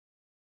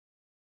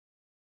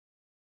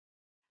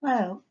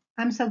Hello,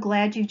 I'm so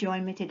glad you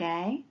joined me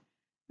today.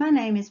 My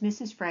name is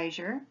Mrs.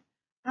 Frazier.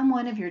 I'm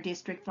one of your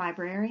district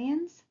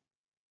librarians.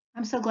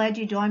 I'm so glad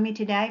you joined me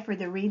today for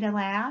the read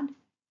aloud.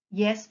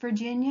 Yes,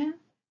 Virginia,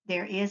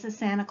 there is a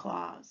Santa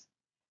Claus,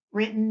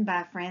 written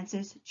by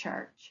Francis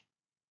Church.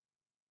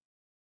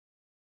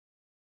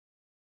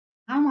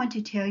 I want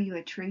to tell you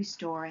a true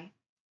story.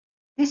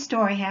 This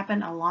story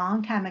happened a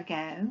long time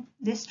ago.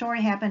 This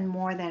story happened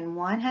more than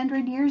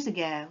 100 years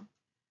ago.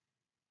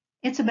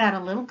 It's about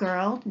a little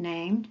girl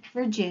named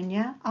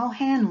Virginia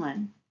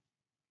O'Hanlon.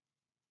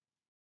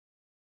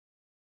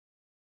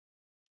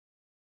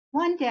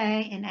 One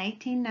day in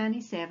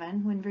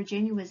 1897, when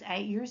Virginia was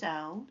 8 years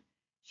old,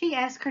 she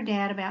asked her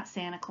dad about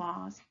Santa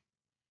Claus.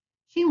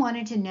 She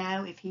wanted to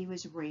know if he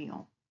was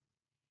real.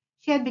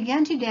 She had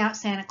begun to doubt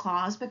Santa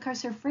Claus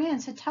because her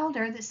friends had told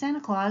her that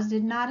Santa Claus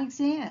did not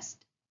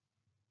exist.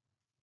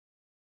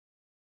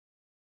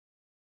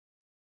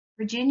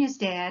 Virginia's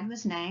dad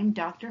was named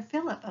Dr.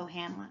 Philip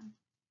O'Hanlon.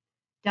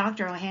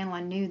 Dr.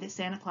 O'Hanlon knew that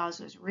Santa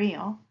Claus was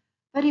real,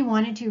 but he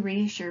wanted to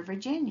reassure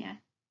Virginia.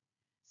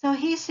 So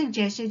he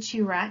suggested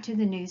she write to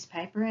the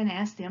newspaper and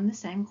ask them the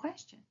same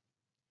question.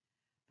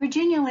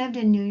 Virginia lived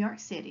in New York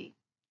City.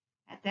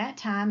 At that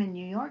time in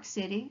New York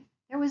City,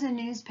 there was a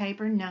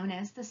newspaper known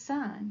as The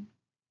Sun,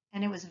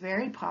 and it was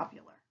very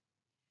popular.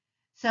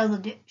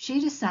 So she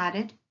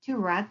decided to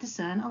write The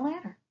Sun a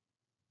letter.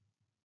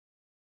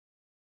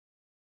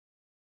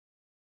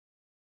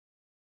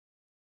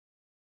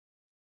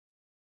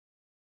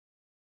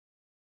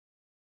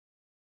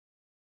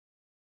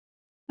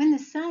 When The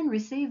Sun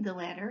received the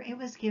letter, it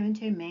was given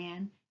to a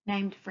man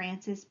named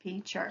Francis P.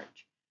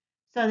 Church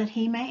so that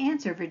he may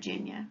answer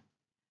Virginia.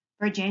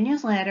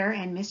 Virginia's letter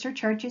and Mr.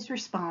 Church's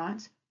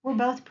response were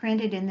both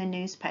printed in the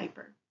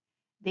newspaper.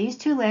 These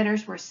two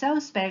letters were so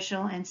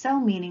special and so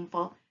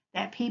meaningful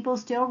that people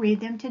still read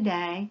them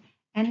today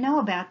and know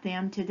about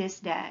them to this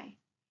day.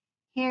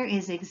 Here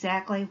is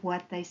exactly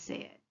what they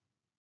said.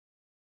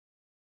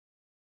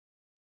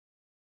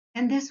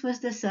 And this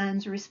was the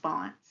Sun's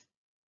response.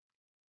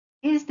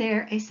 Is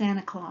there a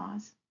Santa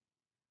Claus?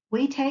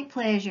 We take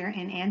pleasure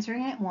in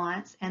answering at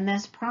once and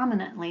thus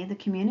prominently the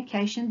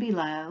communication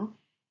below,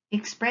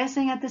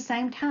 expressing at the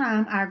same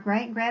time our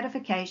great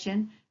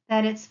gratification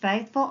that its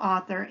faithful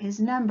author is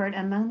numbered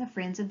among the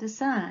friends of the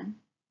Sun.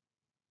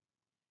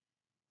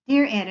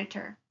 Dear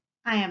Editor,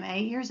 I am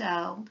 8 years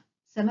old.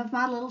 Some of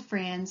my little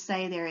friends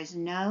say there is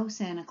no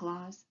Santa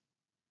Claus.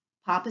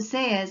 Papa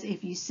says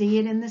if you see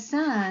it in the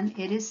Sun,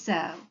 it is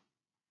so.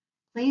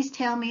 Please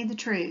tell me the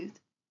truth.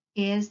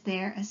 Is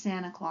there a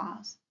Santa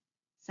Claus?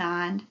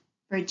 Signed,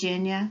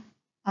 Virginia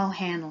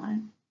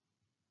O'Hanlon.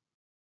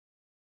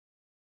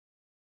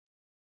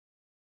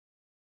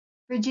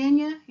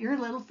 Virginia, your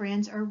little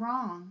friends are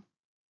wrong.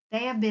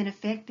 They have been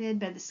affected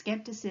by the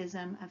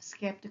skepticism of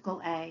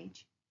skeptical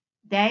age.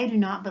 They do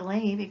not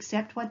believe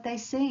except what they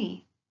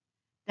see.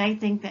 They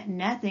think that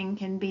nothing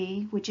can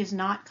be which is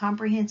not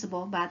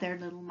comprehensible by their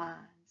little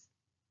minds.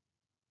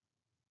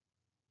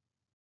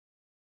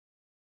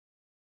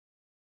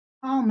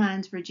 All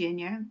minds,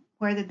 Virginia,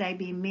 whether they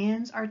be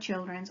men's or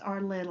children's,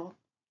 are little.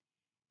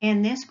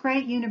 In this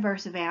great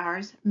universe of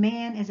ours,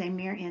 man is a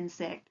mere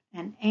insect,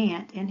 an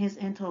ant in his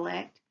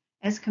intellect,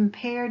 as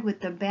compared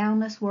with the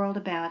boundless world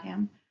about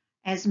him,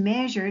 as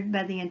measured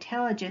by the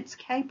intelligence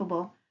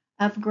capable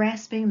of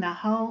grasping the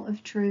whole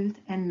of truth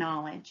and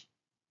knowledge.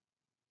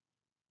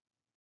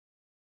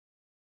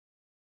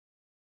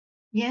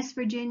 Yes,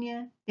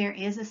 Virginia, there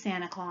is a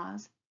Santa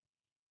Claus.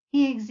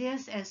 He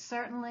exists as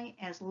certainly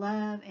as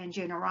love and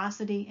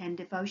generosity and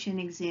devotion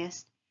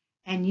exist,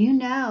 and you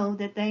know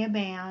that they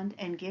abound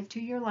and give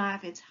to your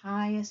life its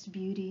highest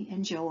beauty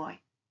and joy.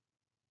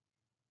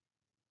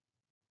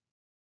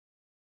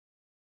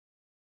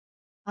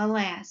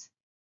 Alas,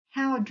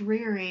 how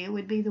dreary it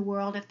would be the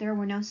world if there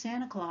were no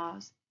Santa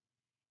Claus.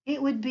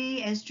 It would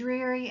be as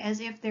dreary as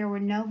if there were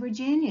no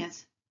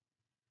Virginias.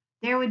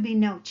 There would be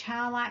no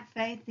childlike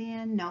faith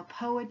then, no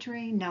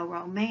poetry, no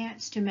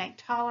romance to make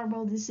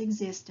tolerable this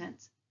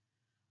existence.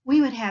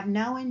 We would have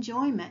no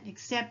enjoyment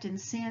except in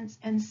sense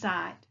and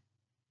sight.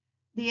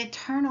 The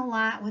eternal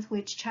light with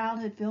which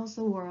childhood fills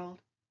the world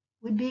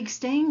would be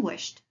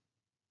extinguished.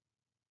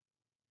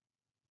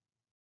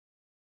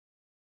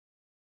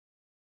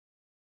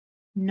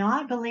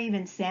 Not believe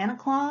in Santa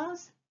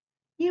Claus?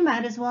 You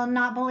might as well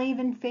not believe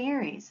in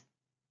fairies.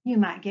 You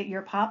might get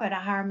your papa to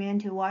hire men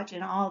to watch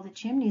in all the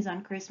chimneys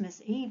on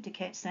Christmas Eve to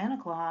catch Santa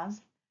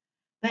Claus.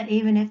 But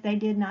even if they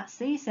did not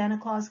see Santa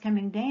Claus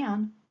coming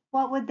down,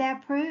 what would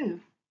that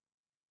prove?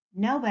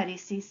 Nobody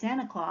sees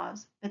Santa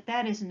Claus, but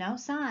that is no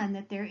sign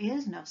that there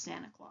is no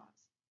Santa Claus.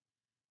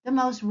 The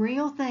most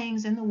real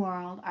things in the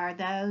world are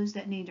those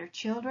that neither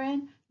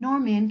children nor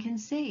men can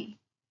see.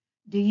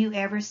 Do you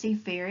ever see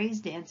fairies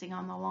dancing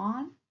on the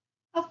lawn?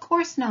 Of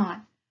course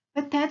not,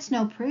 but that's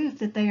no proof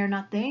that they are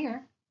not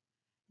there.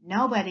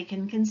 Nobody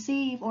can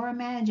conceive or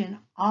imagine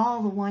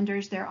all the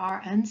wonders there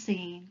are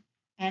unseen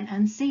and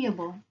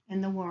unseeable,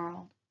 in the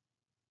world.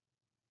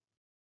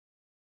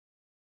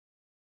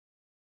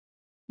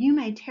 You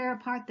may tear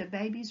apart the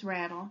baby's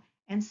rattle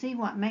and see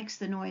what makes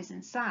the noise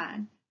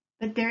inside,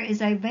 but there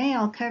is a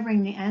veil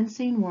covering the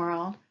unseen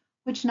world,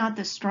 which not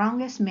the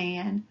strongest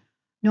man,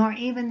 nor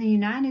even the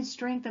united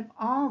strength of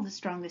all the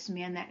strongest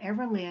men that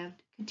ever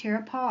lived, could tear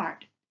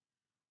apart.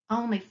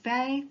 Only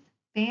faith,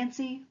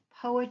 fancy,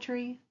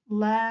 poetry,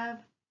 love,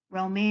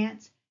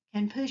 romance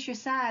can push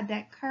aside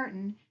that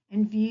curtain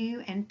and view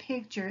and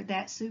picture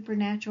that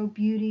supernatural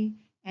beauty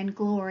and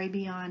glory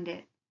beyond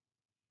it.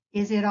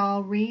 Is it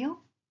all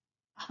real?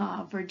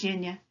 Ah,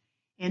 Virginia,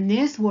 in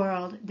this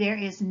world there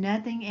is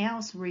nothing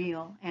else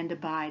real and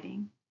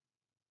abiding.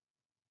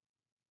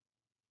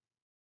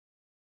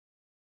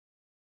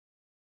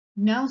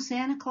 No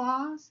Santa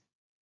Claus?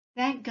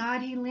 Thank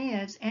God he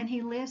lives, and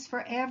he lives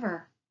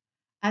forever.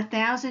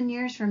 1,000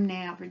 years from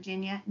now,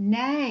 Virginia,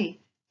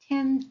 nay,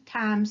 10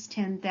 times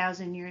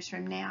 10,000 years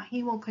from now,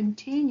 he will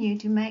continue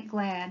to make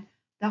glad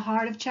the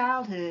heart of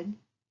childhood.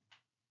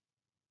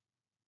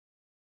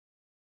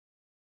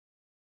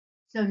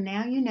 So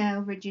now you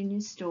know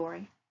Virginia's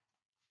story.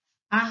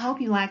 I hope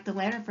you liked the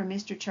letter from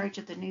Mr. Church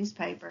at the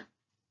newspaper.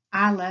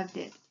 I loved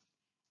it,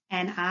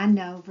 and I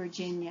know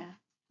Virginia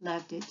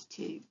loved it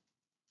too.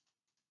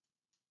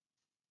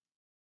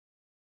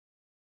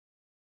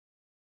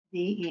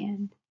 The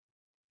end.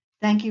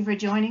 Thank you for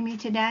joining me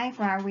today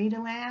for our read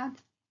aloud.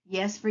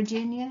 Yes,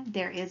 Virginia,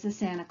 there is a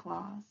Santa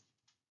Claus.